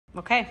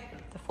Okay,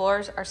 the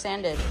floors are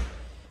sanded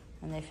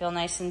and they feel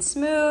nice and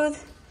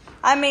smooth.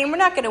 I mean, we're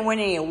not going to win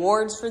any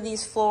awards for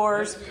these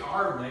floors. Yes, we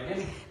are,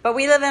 Megan. But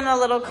we live in a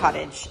little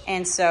cottage,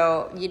 and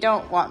so you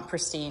don't want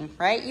pristine,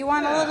 right? You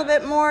want a little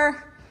bit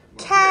more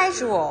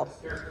casual.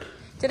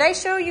 Did I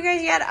show you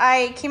guys yet?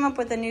 I came up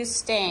with a new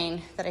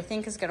stain that I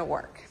think is going to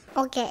work.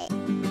 Okay.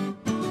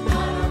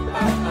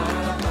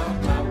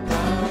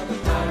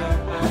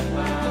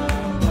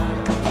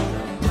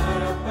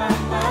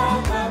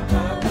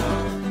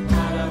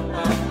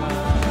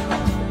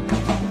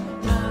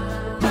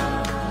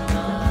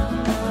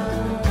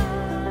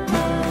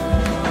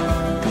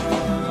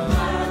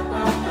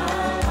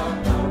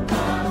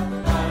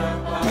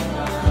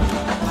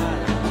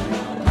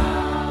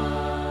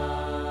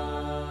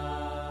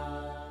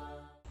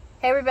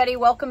 Hey everybody,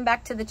 welcome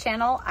back to the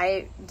channel.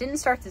 I didn't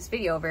start this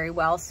video very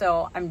well,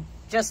 so I'm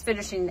just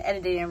finishing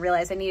editing and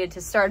realized I needed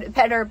to start it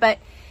better. But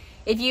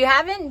if you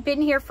haven't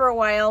been here for a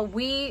while,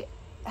 we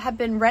have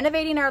been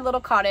renovating our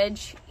little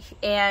cottage,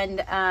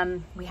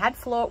 and we had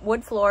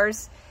wood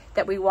floors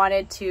that we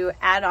wanted to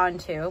add on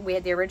to. We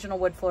had the original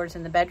wood floors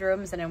in the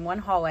bedrooms and in one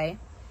hallway,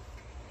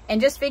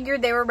 and just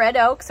figured they were red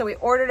oak, so we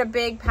ordered a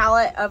big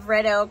pallet of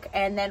red oak,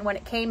 and then when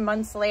it came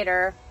months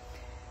later,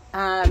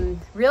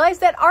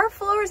 realized that our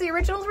floors, the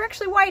originals, were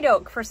actually white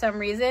oak for some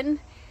reason,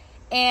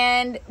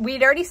 and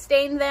we'd already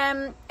stained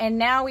them, and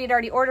now we'd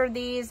already ordered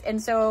these, and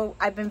so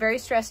I've been very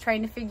stressed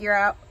trying to figure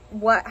out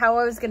how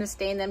I was going to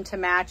stain them to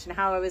match and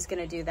how I was going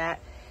to do that.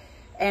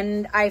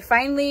 And I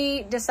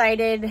finally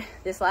decided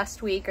this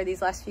last week, or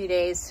these last few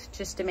days,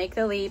 just to make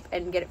the leap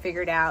and get it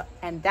figured out,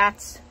 and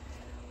that's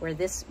where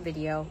this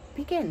video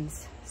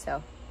begins.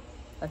 So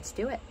let's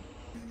do it.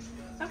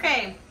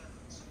 Okay.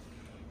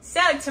 So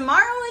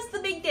tomorrow is the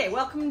big day.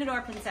 Welcome to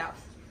Knorpp and South.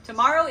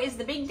 Tomorrow is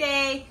the big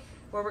day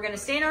where we're going to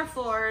stain our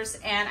floors,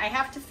 and I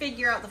have to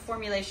figure out the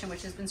formulation,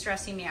 which has been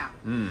stressing me out.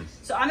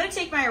 So I'm going to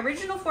take my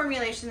original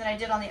formulation that I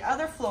did on the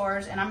other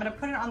floors, and I'm going to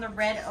put it on the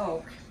red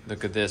oak.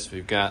 Look at this.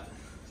 We've got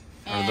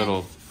our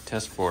little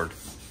test board.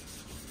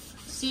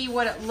 See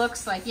what it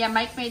looks like. Yeah,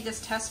 Mike made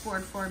this test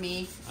board for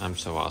me. I'm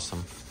so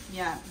awesome.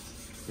 Yeah.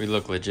 We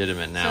look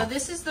legitimate now. So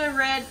this is the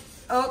red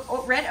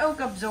oak. Red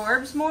oak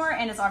absorbs more,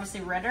 and it's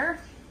obviously redder.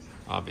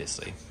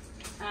 Obviously.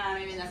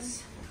 Maybe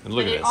that's. And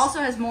look but at it this. also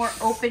has more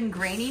open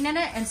graining in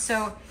it, and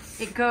so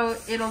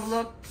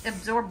it'll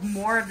absorb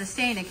more of the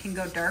stain. It can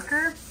go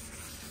darker.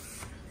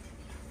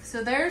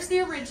 So there's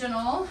the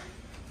original,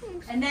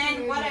 and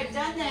then what I've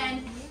done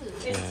then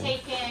is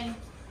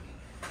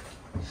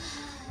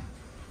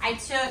I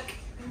took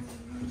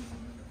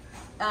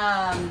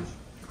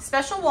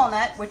special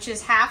walnut, which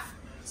is half.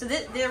 So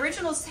the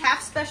original is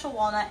half special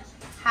walnut,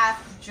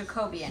 half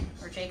Jacobean.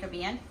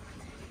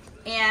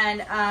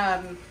 And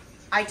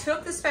I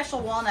took the special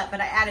walnut, but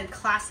I added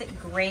classic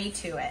gray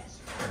to it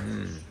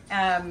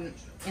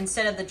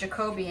instead of the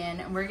Jacobean.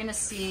 And we're gonna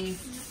see.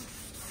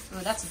 Oh,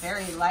 that's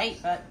very light,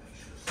 but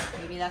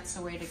maybe that's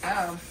the way to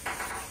go.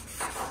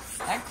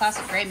 That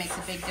classic gray makes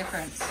a big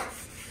difference.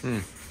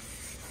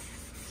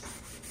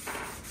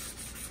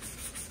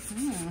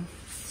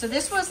 So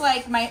this was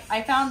like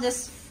I found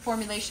this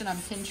formulation on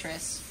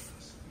Pinterest.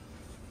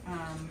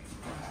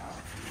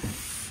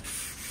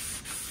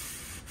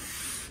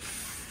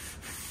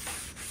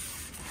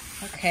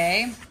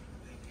 Okay,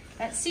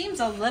 that seems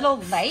a little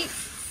light.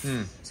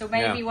 So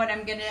maybe what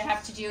I'm gonna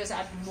have to do is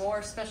add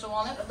more special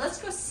walnut, but let's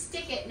go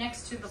stick it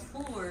next to the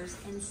floors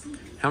and see.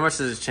 How much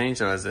does it change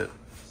though as it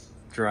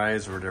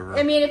dries or whatever?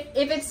 I mean,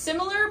 if it's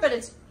similar, but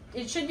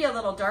it should be a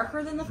little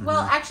darker than the,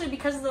 well, actually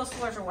because those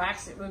floors are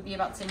waxed, it would be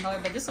about the same color,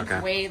 but this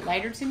looks way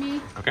lighter to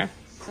me. Okay.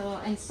 So,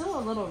 and still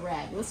a little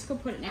red. Let's go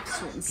put it next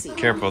to it and see.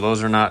 Careful,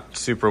 those are not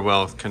super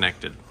well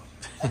connected.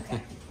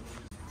 Okay.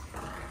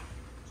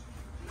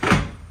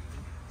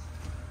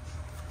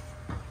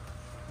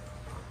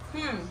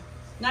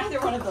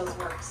 Neither one of those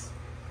works.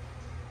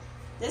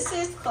 This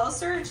is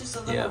closer, it's just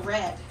a little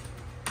red.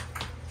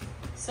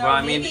 So well,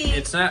 I mean,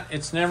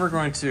 it's never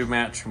going to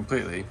match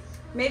completely.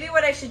 Maybe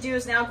what I should do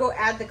is now go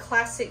add the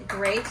classic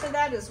gray to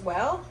that as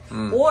well.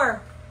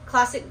 Or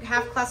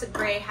half classic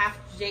gray, half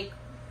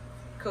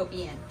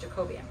Jacobean.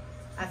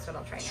 That's what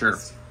I'll try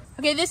next.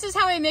 Okay, this is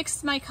how I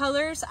mixed my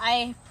colors.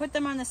 I put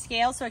them on the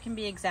scale so I can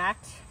be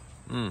exact.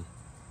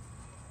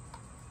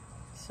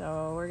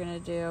 So we're gonna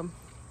do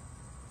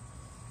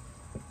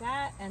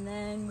that, and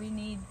then we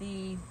need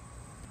the,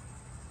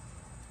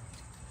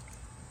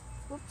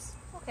 whoops,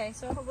 okay,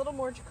 so a little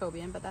more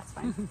Jacobean, but that's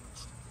fine.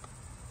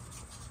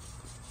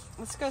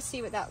 Let's go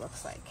see what that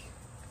looks like.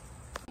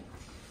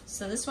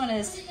 So this one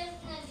is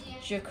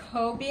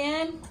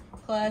Jacobean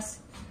plus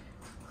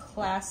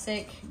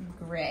classic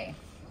gray.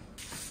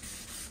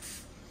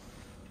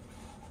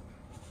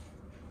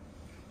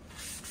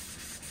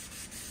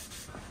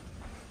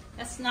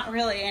 That's not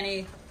really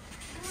any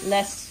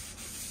less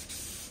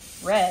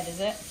red, is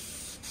it?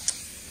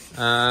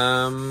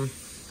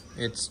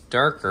 It's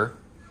darker.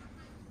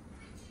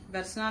 But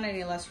it's not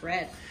any less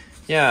red.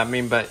 Yeah, I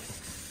mean, but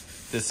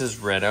this is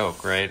red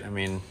oak, right? I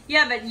mean...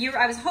 Yeah, but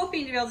I was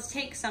hoping to be able to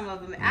take some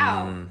of them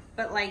out,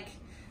 but like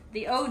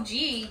the OG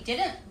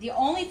didn't, the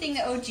only thing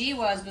the OG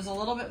was a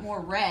little bit more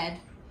red.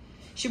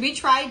 Should we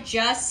try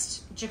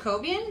just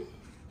Jacobian?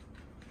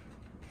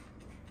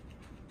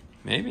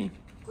 Maybe.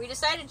 We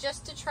decided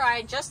just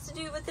to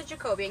do with the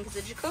Jacobian, because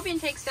the Jacobian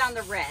takes down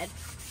the red,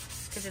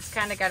 because it's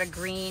kind of got a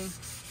green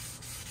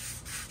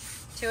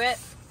to it.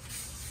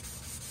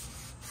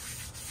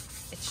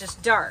 It's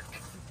just dark.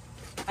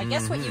 I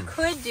guess what you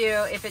could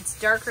do, if it's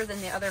darker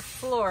than the other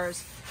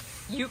floors,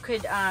 you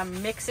could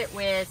mix it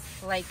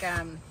with like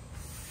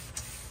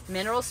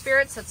mineral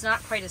spirits, so it's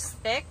not quite as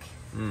thick.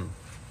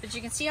 But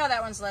you can see how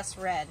that one's less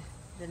red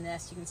than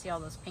this. You can see all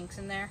those pinks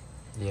in there.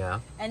 Yeah.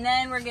 And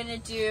then we're gonna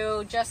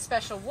do just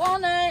special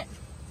walnut,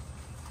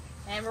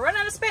 and we're running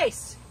out of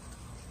space.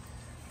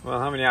 Well,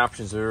 how many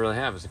options do we really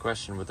have is the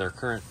question with our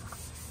current.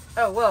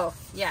 Oh, whoa,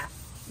 yeah,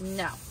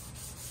 no.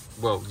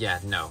 Whoa, yeah,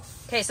 no.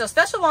 Okay, so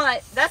special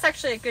walnut, that's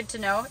actually good to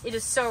know. It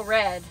is so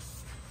red.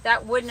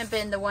 That wouldn't have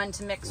been the one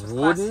to mix with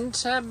Wouldn't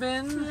have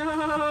been?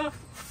 No.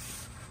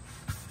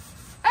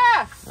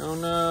 Ah! Oh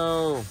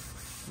no,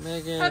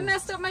 Megan. I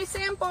messed up my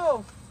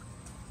sample.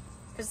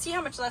 Because see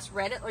how much less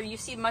red or you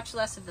see much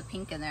less of the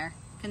pink in there.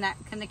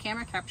 Can the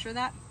camera capture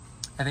that?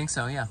 I think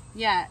so, yeah.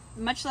 Yeah,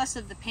 much less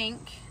of the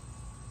pink.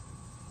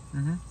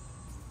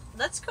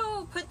 Let's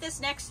go put this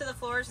next to the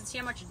floors and see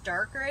how much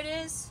darker it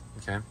is.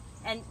 Okay.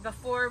 And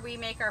before we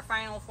make our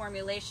final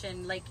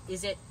formulation, like,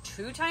 is it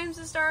 2 times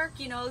as dark?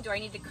 You know, do I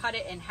need to cut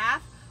it in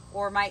half,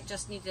 or might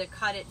just need to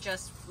cut it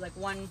just like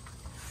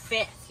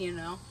 1/5? You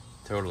know.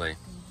 Totally.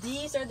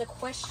 These are the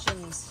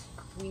questions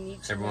we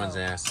need to Everyone's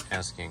know.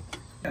 asking.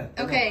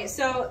 Okay,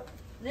 so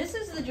this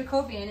is the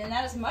Jacobian, and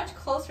that is much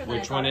closer than I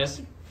thought. Which one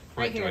is?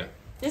 Right here.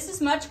 This is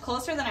much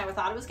closer than I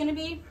thought it was going to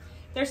be.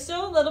 There's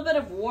still a little bit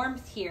of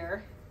warmth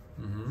here,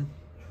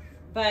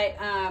 but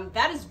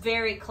that is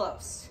very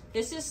close.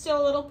 This is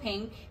still a little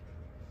pink.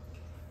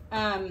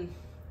 I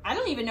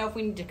don't even know if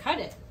we need to cut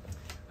it.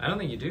 I don't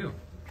think you do.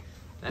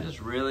 That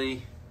is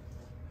really,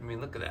 I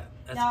mean, look at that.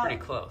 That's Now, pretty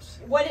close.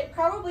 What it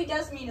probably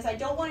does mean is I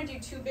don't want to do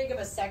too big of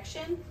a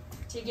section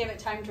to give it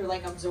time to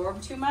like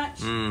absorb too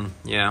much.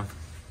 Yeah.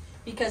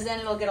 Because then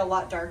it'll get a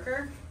lot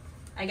darker.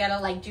 I gotta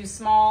like do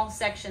small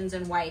sections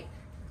in white.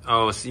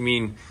 Oh, so you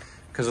mean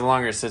because the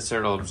longer it sits there,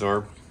 it'll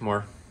absorb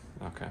more?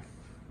 Okay.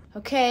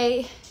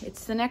 Okay,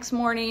 it's the next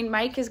morning.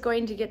 Mike is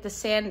going to get the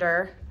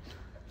sander.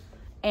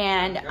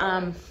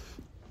 And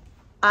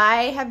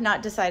I have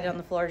not decided on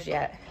the floors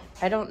yet.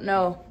 I don't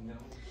know.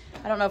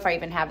 I don't know if I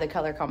even have the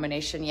color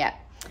combination yet.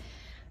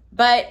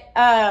 But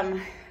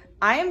I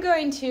am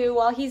going to,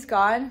 while he's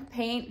gone,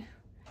 paint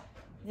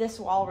this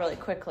wall really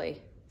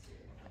quickly.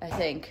 I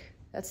think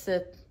that's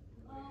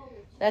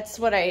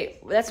what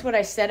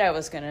I said I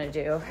was gonna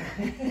do.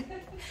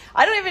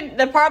 I don't even,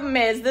 the problem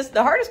is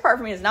the hardest part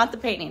for me is not the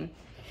painting.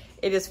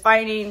 It is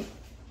finding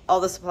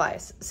all the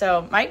supplies.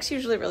 So Mike's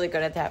usually really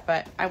good at that,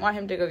 but I want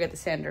him to go get the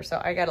sander,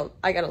 so I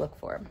gotta look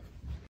for him.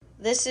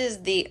 This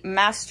is the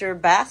master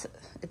bath.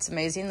 It's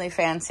amazingly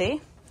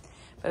fancy,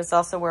 but it's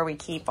also where we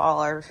keep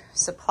all our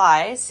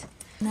supplies.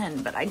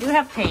 But I do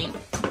have paint.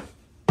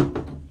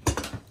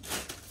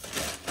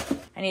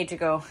 I need to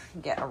go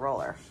get a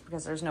roller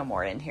because there's no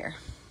more in here.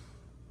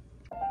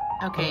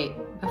 Okay,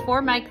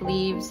 before Mike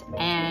leaves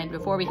and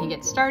before we can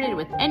get started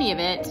with any of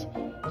it,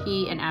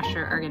 he and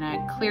Asher are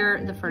gonna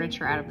clear the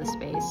furniture out of the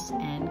space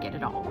and get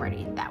it all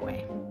ready that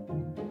way.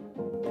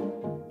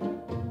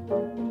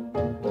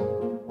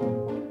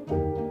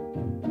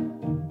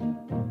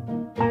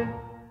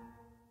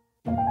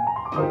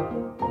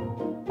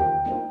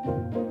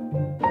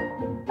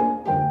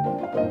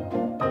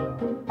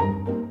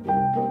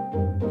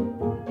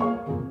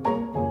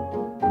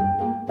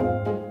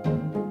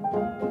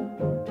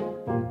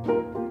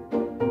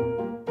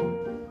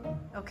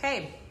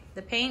 Okay,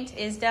 the paint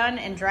is done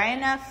and dry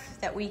enough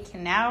that we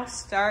can now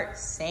start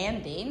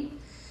sanding.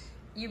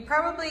 You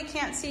probably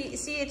can't see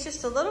it's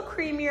just a little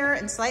creamier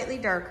and slightly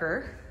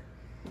darker.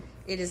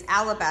 It is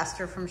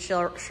alabaster from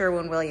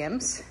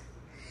Sherwin-Williams.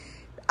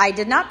 I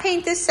did not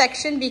paint this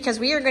section because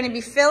we are going to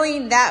be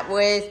filling that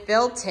with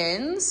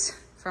built-ins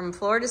from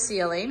floor to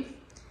ceiling.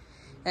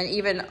 And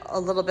even a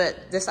little bit,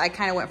 I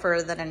kind of went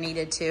further than I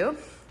needed to.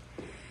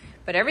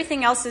 But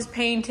everything else is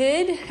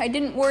painted. I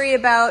didn't worry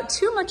about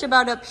too much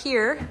about up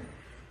here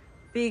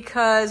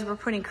because we're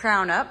putting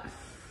crown up.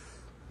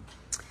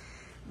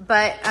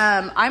 But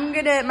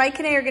Mike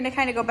and I are gonna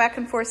kind of go back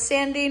and forth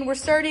sanding. We're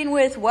starting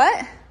with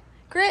what?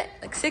 Grit,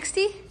 like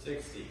 60?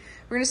 60.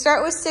 We're gonna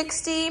start with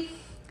 60.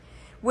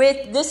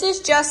 This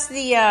is just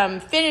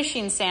the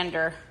finishing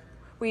sander.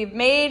 We've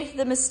made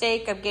the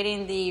mistake of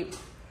getting the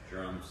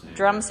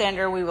drum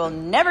sander. We will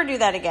never do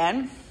that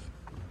again.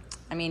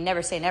 I mean,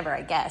 never say never,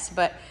 I guess,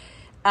 but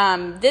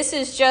this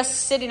is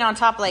just sitting on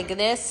top like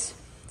this,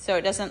 so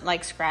it doesn't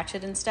like scratch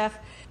it and stuff.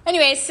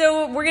 Anyway,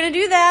 so we're gonna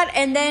do that,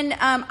 and then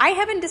I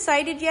haven't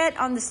decided yet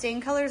on the stain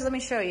colors. Let me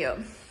show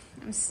you.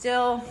 I'm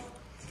still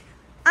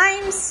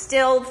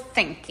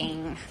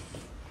thinking.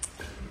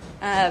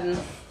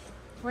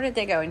 Where did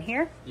they go, in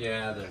here?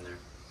 Yeah, they're in there.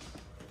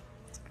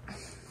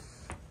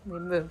 We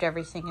moved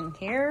everything in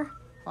here.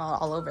 well,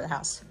 all over the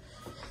house.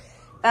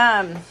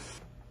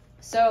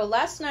 So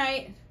last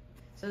night,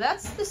 so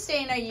that's the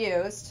stain I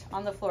used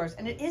on the floors,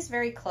 and it is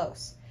very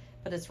close,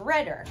 but it's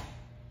redder,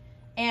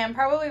 and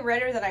probably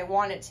redder than I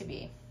want it to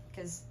be,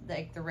 because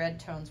like the red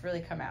tones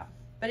really come out.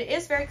 But it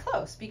is very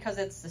close because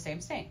it's the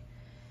same stain.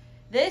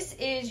 This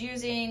is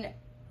using,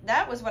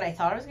 that was what I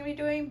thought I was gonna be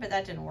doing, but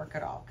that didn't work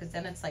at all, because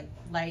then it's like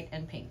light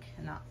and pink,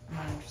 and I'm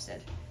not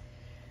interested.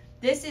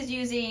 This is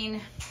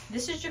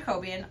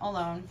Jacobian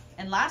alone.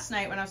 And last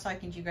night when I was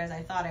talking to you guys,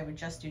 I thought I would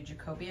just do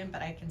Jacobian,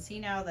 but I can see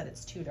now that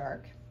it's too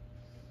dark.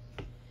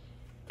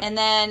 And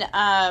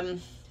then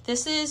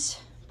this is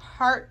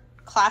part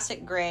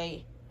classic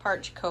gray,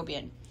 part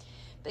Jacobian.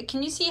 But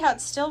can you see how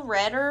it's still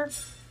redder?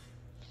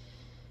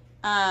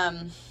 So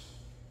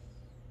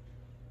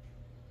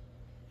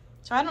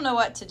I don't know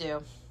what to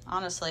do,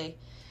 honestly.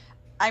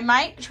 I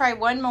might try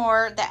one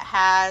more that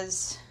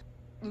has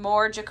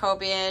more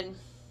Jacobian.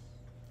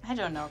 I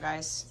don't know,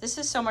 guys. This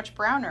is so much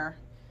browner.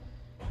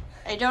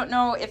 I don't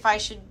know if I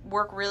should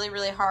work really,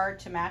 really hard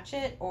to match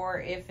it,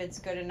 or if it's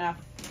good enough,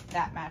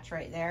 that match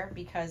right there,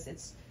 because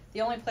it's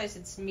the only place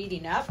it's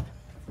meeting up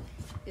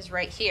is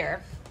right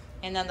here.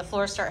 And then the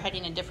floors start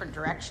heading in a different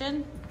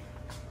direction.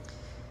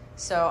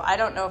 So I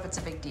don't know if it's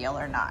a big deal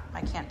or not.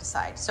 I can't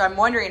decide. So I'm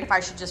wondering if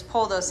I should just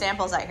pull those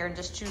samples out here and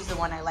just choose the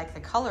one I like the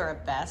color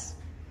of best.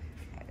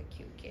 I have a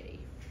cute kitty.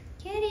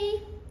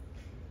 Kitty.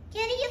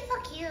 Kitty, you're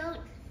so cute.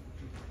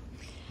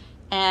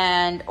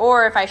 And,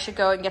 or if I should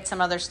go and get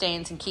some other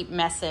stains and keep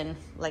messing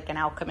like an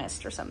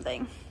alchemist or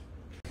something.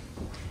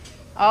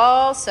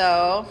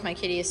 Also, my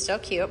kitty is so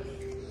cute.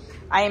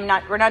 We're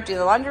not doing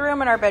the laundry room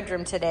and our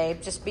bedroom today,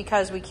 just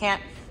because we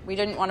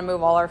didn't want to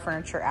move all our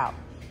furniture out.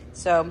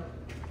 So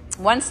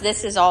once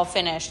this is all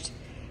finished,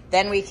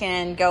 then we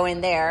can go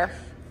in there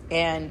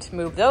and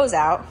move those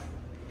out.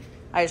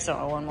 I just don't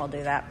know when we'll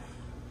do that.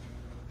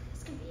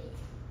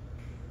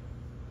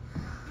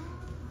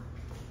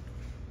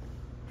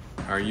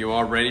 Are you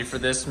all ready for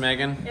this,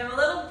 Megan? I have a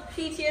little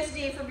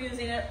PTSD from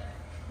using it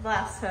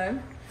last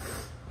time.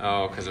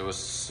 Oh, because it was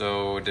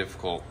so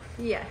difficult.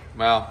 Yeah.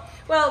 Well,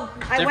 once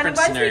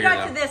we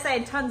got to this, I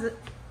had tons of...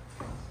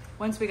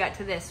 Once we got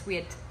to this, we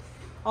had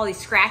all these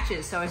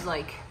scratches, so I was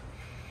like,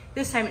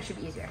 this time it should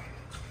be easier.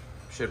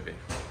 Should be.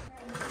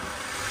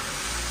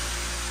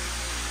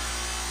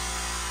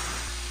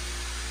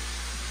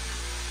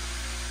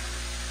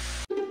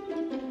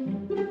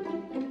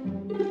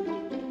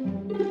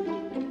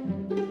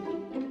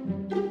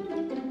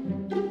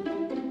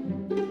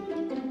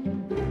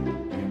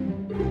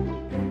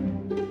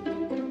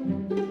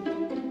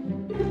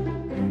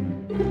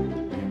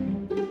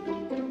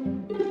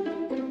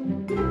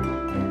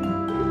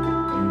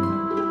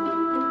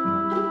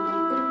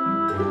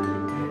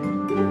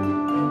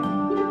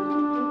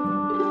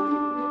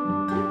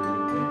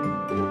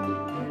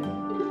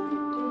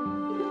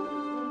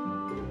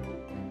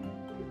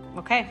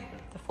 Okay,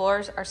 the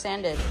floors are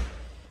sanded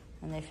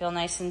and they feel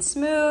nice and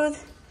smooth.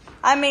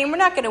 I mean, we're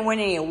not going to win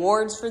any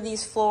awards for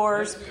these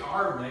floors. Yes, we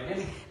are,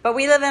 Megan. But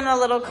we live in a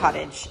little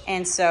cottage,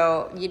 and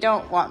so you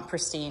don't want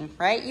pristine,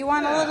 right? You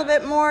want a little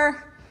bit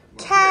more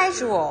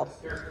casual.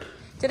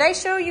 Did I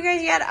show you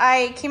guys yet?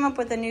 I came up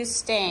with a new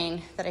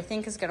stain that I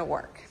think is going to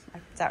work.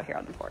 It's out here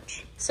on the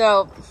porch.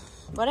 So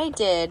what I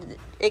did,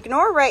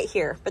 ignore right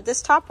here, but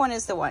this top one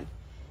is the one.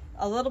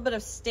 A little bit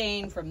of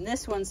stain from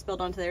this one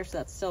spilled onto there, so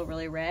that's still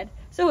really red.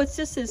 So it's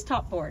just his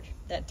top board.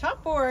 That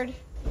top board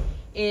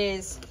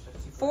is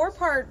 4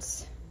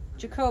 parts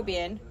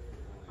Jacobian,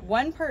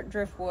 1 part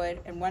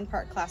driftwood, and 1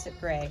 part classic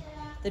gray.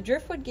 The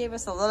driftwood gave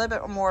us a little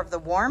bit more of the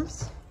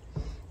warmth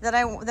than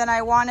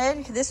I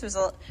wanted. This was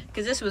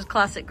because this was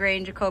classic gray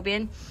and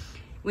Jacobian.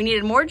 We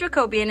needed more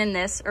Jacobian in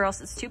this, or else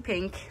it's too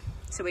pink.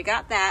 So we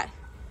got that.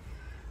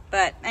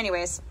 But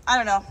anyways, I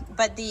don't know.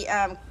 But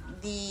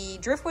the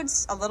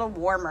driftwood's a little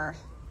warmer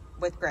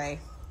with gray,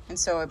 and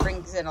so it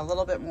brings in a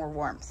little bit more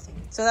warmth.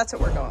 So that's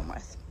what we're going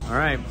with. All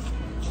right.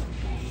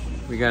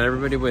 We got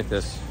everybody with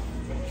us.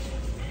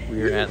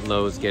 We are at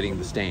Lowe's getting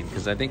the stain,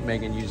 because I think,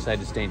 Megan, you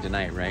decided to stain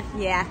tonight, right?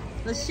 Yeah,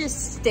 let's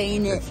just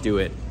stain it. Let's do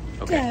it.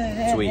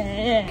 Okay, sweet.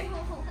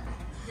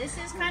 This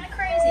is kind of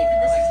crazy, but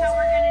this is how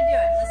we're going to do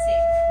it. Let's see.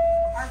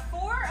 Are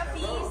 4 of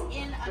these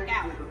in a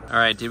gallon? All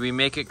right, did we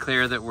make it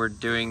clear that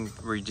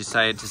we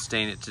decided to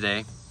stain it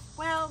today?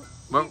 Well,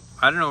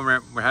 I don't know,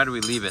 how do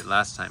we leave it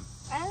last time?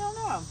 I don't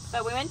know,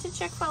 but we went to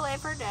Chick-fil-A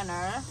for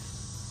dinner,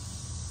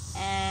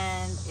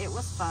 and it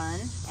was fun.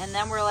 And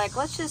then we're like,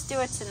 let's just do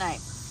it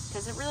tonight,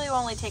 because it really will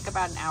only take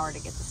about an hour to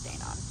get the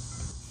stain on.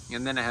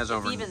 And then it has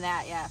even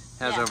that, yeah.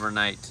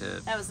 Overnight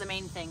to that was the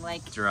main thing,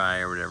 like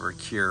dry or whatever,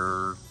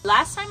 cure.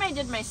 Last time I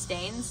did my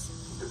stains,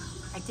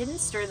 I didn't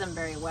stir them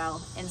very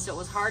well, and so it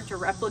was hard to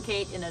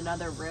replicate in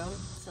another room.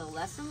 So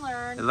lesson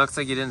learned. It looks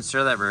like you didn't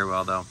stir that very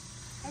well, though.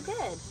 I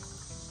did.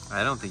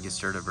 I don't think you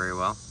stirred it very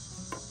well.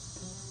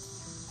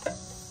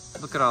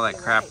 Look at all that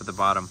crap at the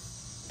bottom.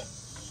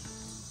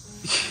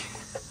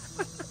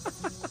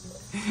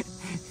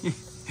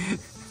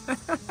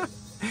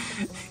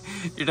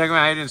 You're talking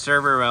about how you didn't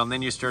stir very well, and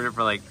then you stirred it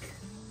for like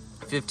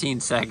 15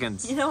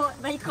 seconds. You know what,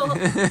 Michael?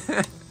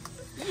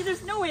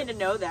 There's no way to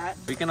know that.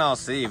 We can all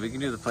see. We can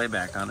do the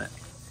playback on it.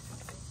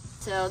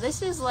 So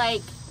this is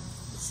like,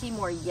 see,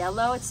 more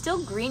yellow. It's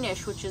still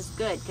greenish, which is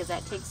good because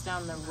that takes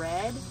down the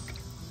red.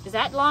 Is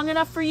that long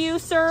enough for you,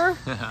 sir?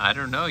 I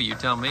don't know. You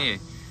tell me.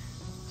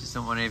 Just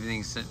don't want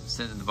everything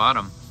sitting at the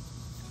bottom.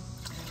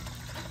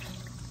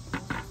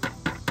 It's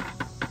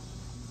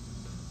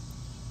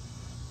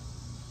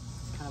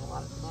kind of a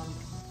lot at the bottom.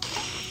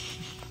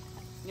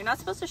 You're not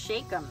supposed to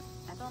shake them.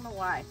 I don't know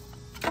why.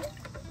 Oh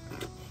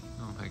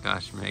my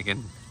gosh,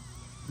 Megan.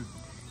 You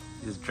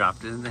just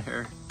dropped it in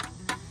there.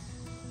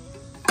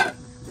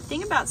 The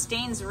thing about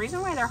stains, the reason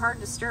why they're hard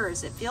to stir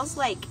is it feels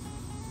like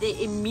the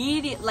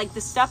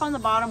stuff on the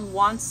bottom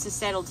wants to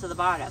settle to the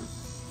bottom.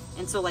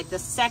 And so like the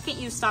second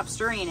you stop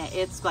stirring it,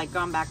 it's like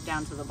gone back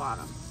down to the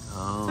bottom.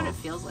 Oh. That's what it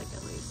feels like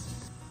at least.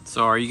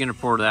 So are you gonna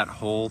pour that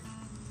whole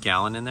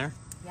gallon in there?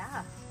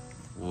 Yeah.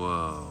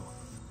 Whoa.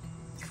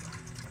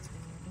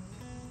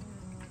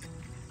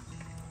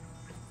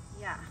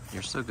 Yeah.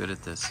 You're so good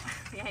at this.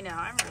 Yeah, I know,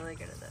 I'm really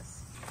good at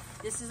this.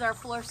 This is our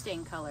floor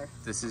stain color.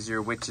 This is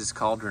your witch's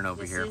cauldron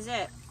over here. This is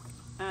it.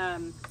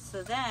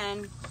 So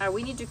then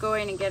we need to go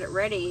in and get it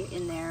ready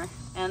in there.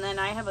 And then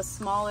I have a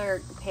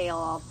smaller pail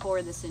I'll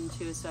pour this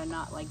into so I'm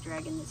not like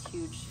dragging this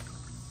huge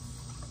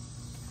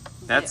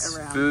That's bit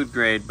around. food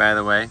grade, by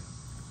the way.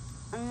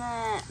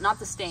 Not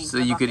the stain. So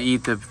you could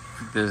eat the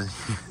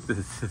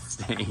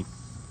stain.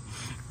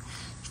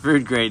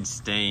 Food grade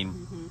stain.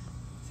 Mm-hmm.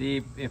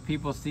 See, if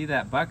people see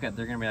that bucket,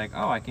 they're gonna be like,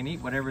 oh, I can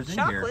eat whatever's in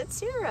here. Chocolate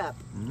syrup.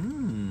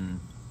 Mmm.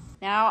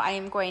 Now I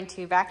am going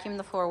to vacuum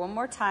the floor one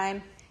more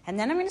time, and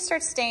then I'm going to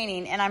start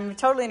staining, and I'm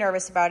totally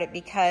nervous about it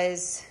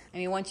because, I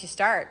mean, once you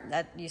start,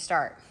 you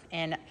start.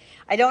 And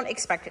I don't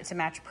expect it to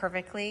match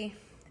perfectly,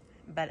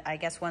 but I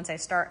guess once I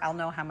start, I'll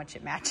know how much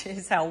it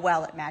matches, how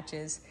well it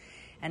matches,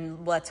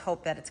 and let's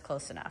hope that it's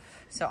close enough.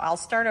 So I'll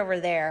start over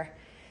there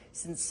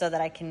so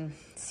that I can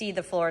see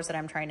the floors that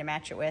I'm trying to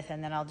match it with,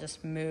 and then I'll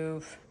just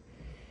move,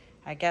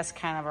 I guess,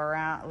 kind of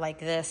around like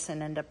this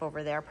and end up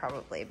over there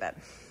probably, but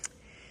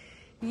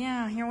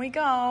yeah, here we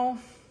go.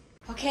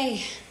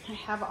 Okay, I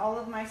have all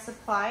of my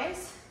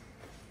supplies.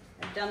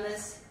 I've done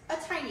this a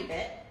tiny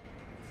bit.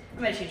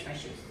 I'm gonna change my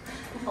shoes.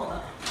 Hold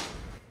on.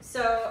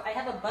 So I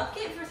have a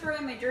bucket for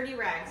throwing my dirty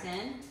rags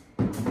in.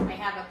 I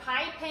have a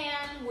pie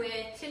pan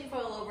with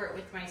tinfoil over it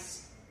with my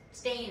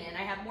stain in.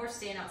 I have more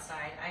stain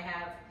outside. I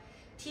have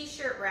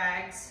t-shirt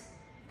rags,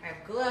 I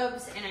have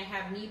gloves, and I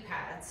have knee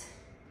pads.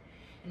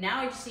 And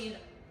now I just need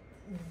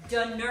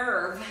the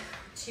nerve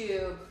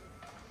to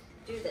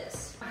do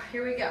this.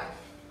 Here we go.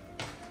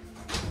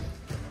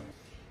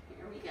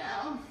 Here we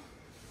go.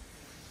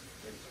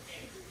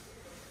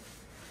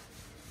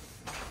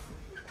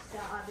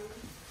 Sorry.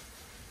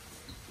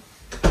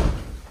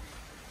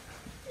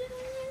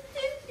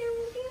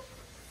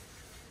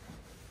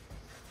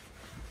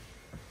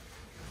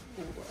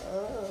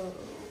 Whoa.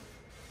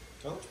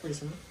 That looks pretty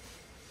similar. It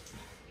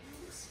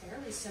looks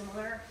fairly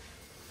similar.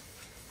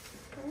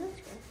 Oh,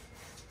 that's good.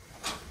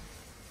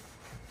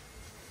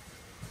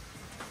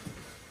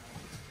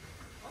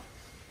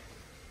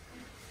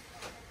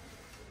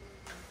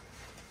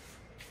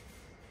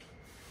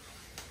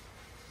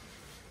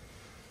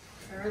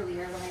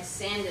 Earlier when I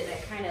sanded, I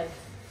kind of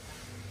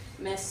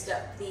messed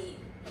up the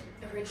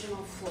original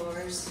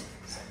floors,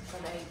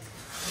 but I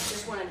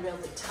just wanted to be able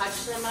to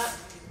touch them up.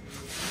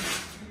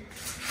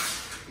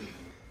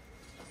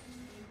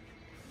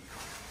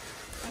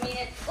 I mean,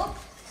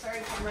 sorry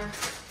camera.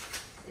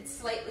 It's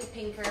slightly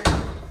pinker,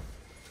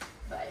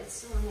 but it's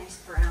still a nice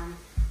brown.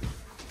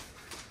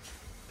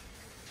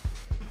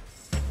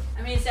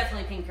 I mean, it's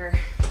definitely pinker,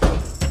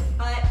 but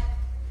I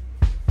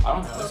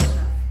don't know. close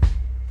enough.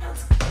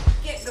 Let's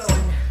get going.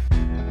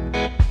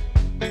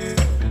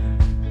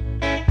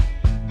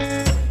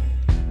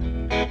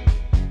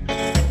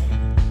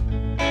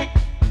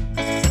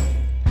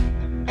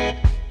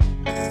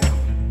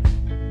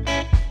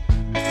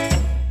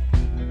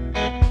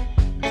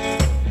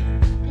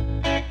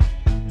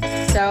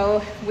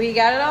 So we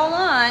got it all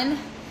on,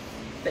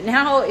 but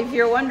now if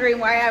you're wondering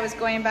why I was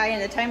going by in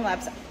the time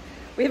lapse,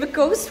 we have a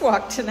ghost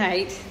walk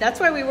tonight. That's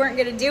why we weren't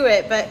gonna do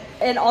it,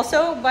 and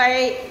also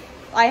I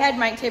had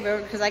Mike tape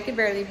over because I could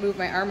barely move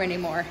my arm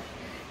anymore.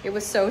 It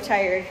was so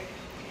tired.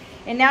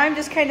 And now I'm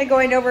just kind of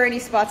going over any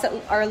spots that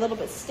are a little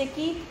bit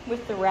sticky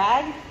with the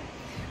rag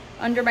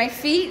under my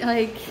feet,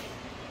 like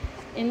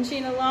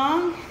inching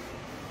along.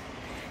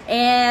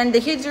 And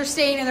the kids are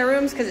staying in their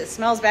rooms because it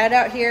smells bad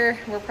out here.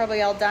 We're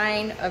probably all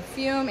dying of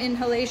fume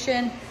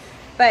inhalation.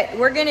 But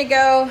we're gonna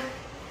go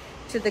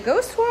to the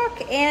ghost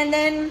walk and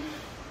then,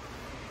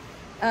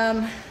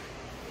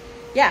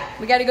 yeah,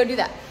 we gotta go do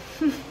that.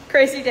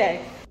 Crazy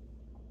day.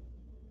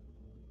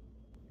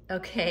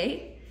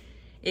 Okay,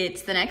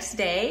 it's the next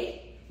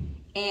day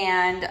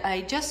and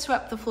I just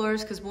swept the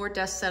floors because more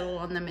dust settled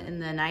on them in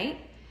the night.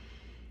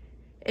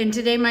 And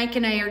today Mike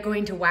and I are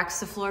going to wax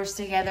the floors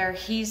together.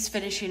 He's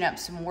finishing up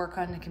some work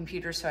on the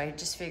computer, so I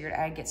just figured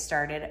I'd get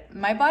started.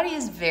 My body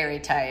is very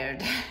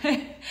tired.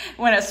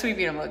 When I was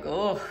sweeping, I'm like,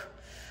 oh,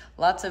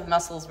 Lots of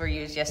muscles were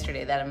used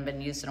yesterday that haven't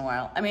been used in a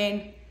while. I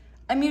mean,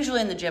 I'm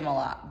usually in the gym a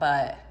lot,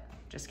 but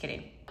just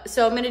kidding.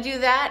 So I'm gonna do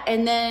that,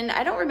 and then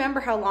I don't remember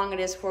how long it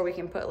is before we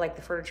can put like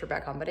the furniture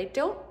back on, but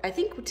I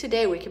think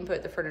today we can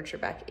put the furniture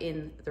back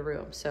in the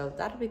room, so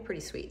that'll be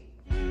pretty sweet.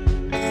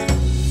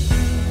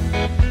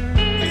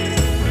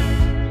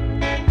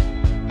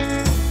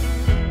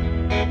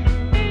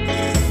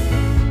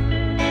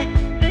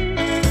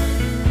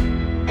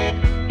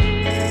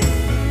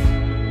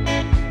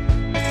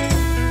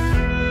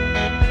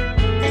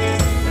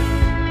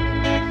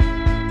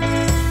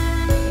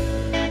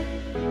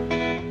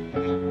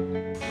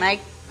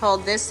 Mike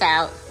pulled this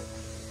out.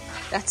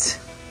 That's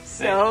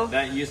so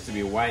That used to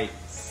be white.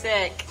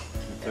 sick.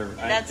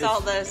 That's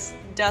all this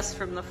dust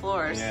from the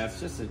floors. Yeah,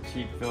 it's just a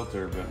cheap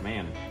filter, but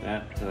man,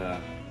 that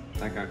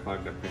got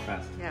clogged up pretty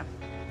fast. Yeah.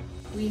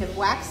 We have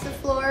waxed the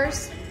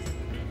floors,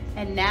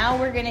 and now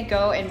we're gonna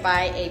go and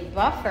buy a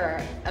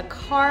buffer, a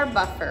car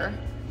buffer.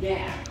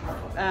 Yeah.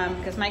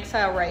 Because Mike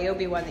saw a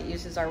Ryobi one that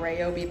uses our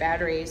Ryobi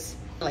batteries,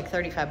 like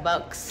 35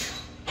 bucks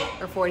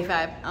or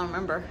 45, I don't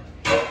remember.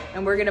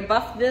 And we're gonna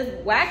buff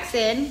the wax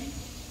in,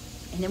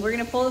 and then we're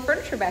gonna pull the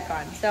furniture back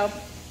on. So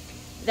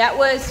that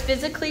was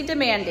physically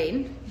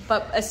demanding,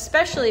 but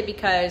especially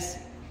because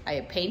I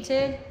had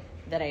painted,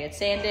 then I had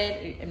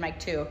sanded, and Mike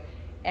too,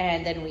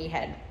 and then we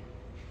had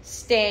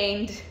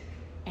stained,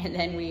 and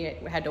then we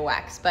had to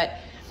wax. But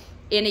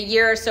in a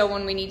year or so,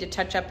 when we need to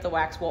touch up the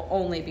wax, we'll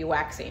only be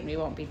waxing. We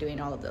won't be doing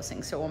all of those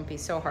things, so it won't be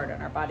so hard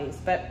on our bodies.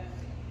 But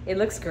it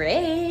looks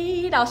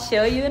great. I'll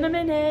show you in a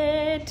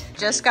minute.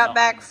 Just got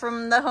back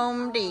from the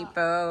Home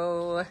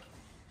Depot,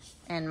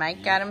 and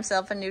Mike got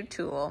himself a new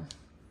tool.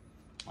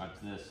 Watch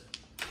this.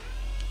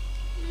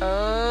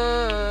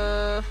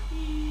 Oh.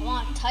 I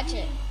want to touch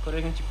it. Put it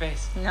against your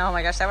face. No, oh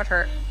my gosh, that would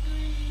hurt.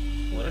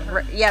 Would it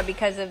hurt? Yeah,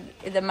 because of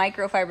the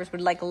microfibers would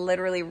like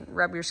literally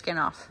rub your skin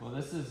off. Well,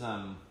 this is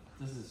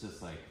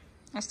just like.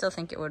 I still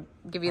think it would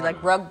give you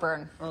like rug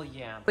burn. Oh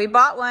yeah. We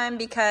bought one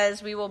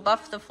because we will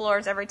buff the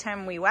floors every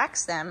time we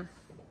wax them.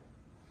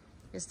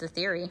 Is the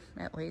theory,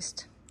 at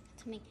least.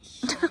 To make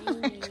it shiny. Oh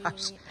my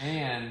gosh.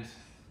 And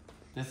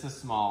this is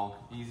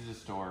small, easy to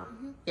store.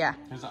 Yeah.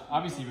 Because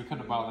obviously we could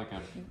have bought like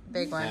a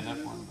Big one.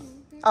 stand-up one.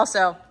 But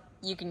Also,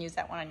 you can use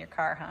that one on your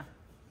car, huh?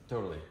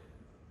 totally.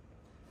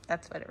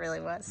 That's what it really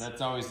was.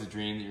 That's always the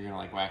dream, that you're gonna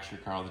like wax your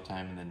car all the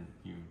time, and then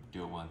you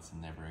do it once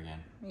and never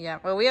again. Yeah.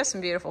 Well, we have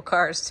some beautiful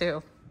cars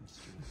too.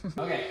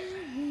 Okay.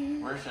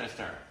 Where should I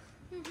start?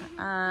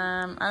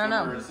 I don't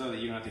know. Somewhere so that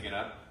you don't have to get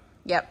up.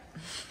 Yep.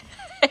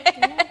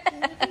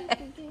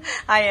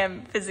 I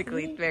am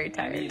physically very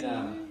tired.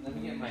 Let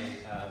me get my knee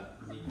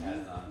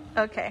pads on.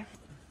 Okay.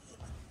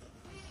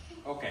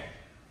 Okay.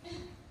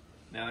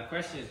 Now the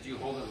question is, do you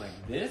hold it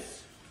like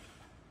this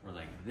or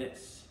like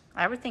this?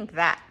 I would think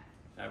that.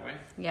 That way?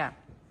 Yeah.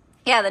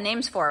 Yeah, the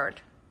name's forward.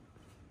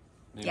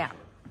 Maybe Yeah. so.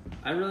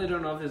 I really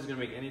don't know if this is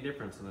gonna make any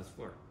difference on this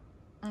floor.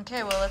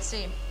 Okay, well, let's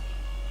see.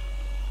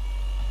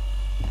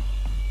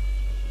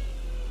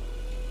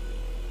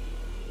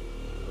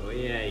 Oh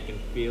yeah, you can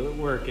feel it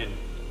working.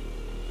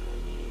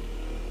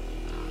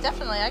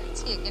 Definitely, I can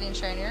see it getting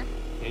shinier.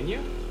 Can you?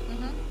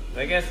 Mm-hmm.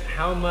 I guess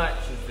how much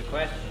is the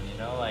question, you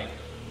know, like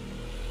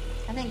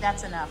I think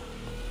that's enough.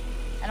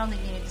 I don't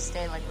think you need to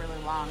stay like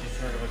really long. just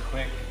sort of a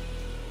quick.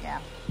 Yeah.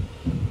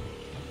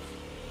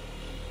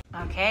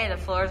 Okay, the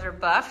floors are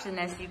buffed, and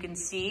as you can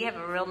see, have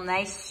a real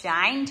nice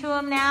shine to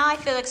them now. I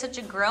feel like such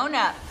a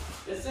grown-up.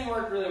 This thing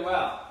worked really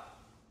well.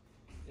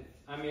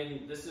 I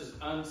mean, this is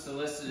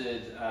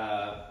unsolicited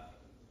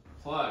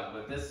plug,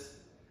 but this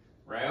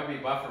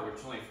Ryobi buffer, which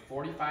is only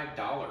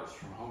 $45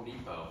 from Home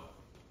Depot,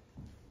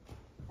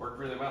 worked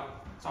really well.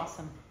 It's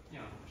awesome. You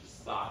know, just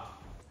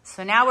thought.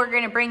 So now we're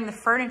gonna bring the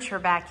furniture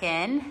back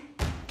in.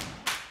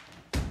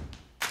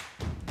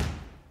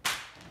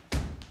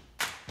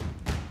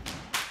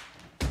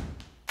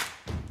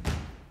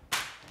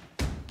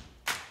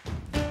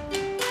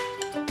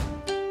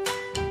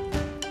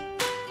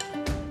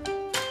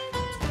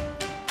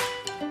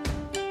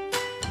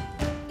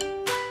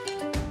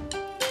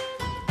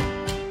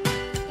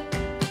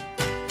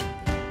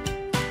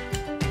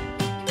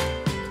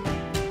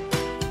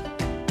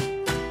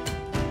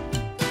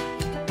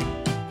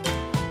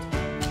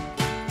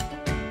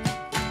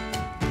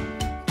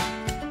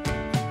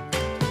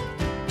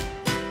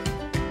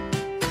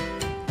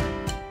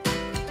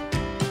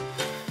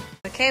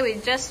 Okay,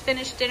 we just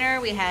finished dinner.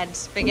 We had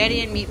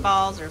spaghetti and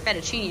meatballs, or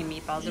fettuccine and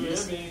meatballs. It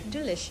was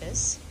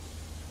delicious.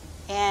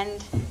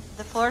 And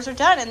the floors are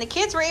done, and the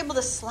kids were able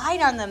to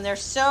slide on them. They're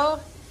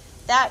so,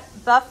 that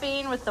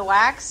buffing with the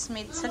wax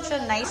made such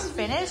a nice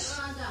finish.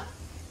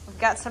 We've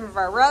got some of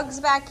our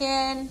rugs back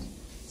in,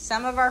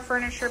 some of our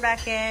furniture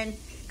back in.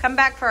 Come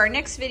back for our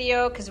next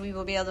video because we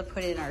will be able to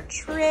put in our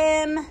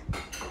trim.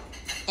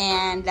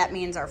 And that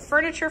means our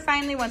furniture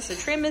finally, once the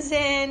trim is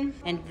in.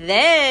 And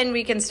then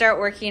we can start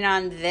working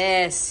on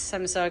this.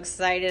 I'm so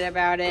excited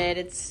about it.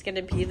 It's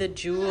gonna be the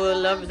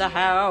jewel of the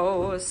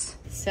house.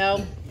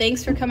 So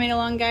thanks for coming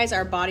along, guys.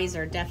 Our bodies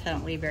are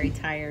definitely very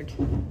tired.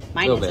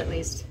 Mine is, at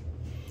least.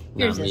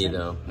 Yours Not me isn't.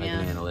 though. I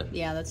can handle it.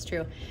 Yeah, that's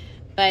true.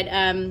 But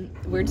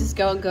we're just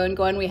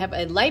going. We have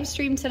a live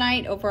stream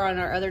tonight over on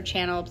our other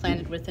channel,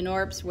 Planted with the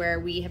Knorps, where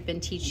we have been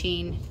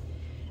teaching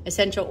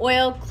essential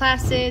oil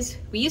classes.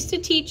 We used to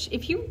teach,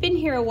 if you've been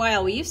here a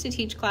while, we used to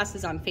teach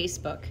classes on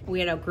Facebook. We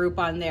had a group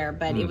on there,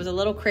 but it was a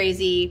little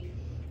crazy.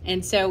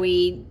 And so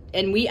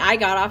I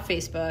got off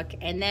Facebook,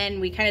 and then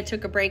we kind of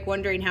took a break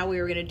wondering how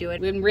we were going to do it.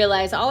 We didn't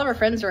realize all of our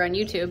friends are on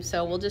YouTube,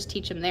 so we'll just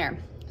teach them there.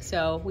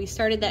 So we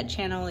started that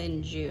channel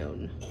in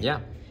June. Yeah.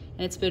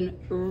 And it's been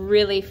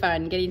really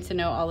fun getting to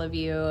know all of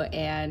you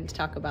and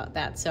talk about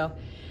that. So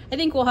I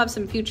think we'll have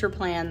some future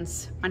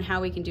plans on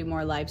how we can do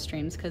more live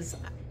streams, because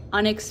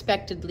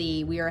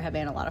unexpectedly we are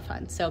having a lot of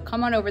fun. So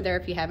come on over there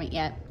if you haven't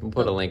yet. We'll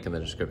put a link in the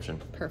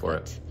description for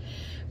it.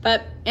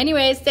 But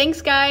anyways,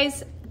 thanks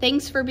guys.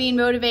 Thanks for being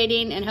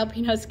motivating and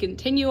helping us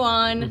continue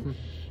on.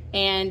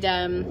 And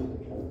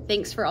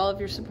thanks for all of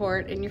your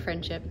support and your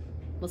friendship.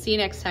 We'll see you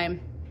next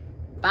time.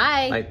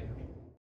 Bye. Bye.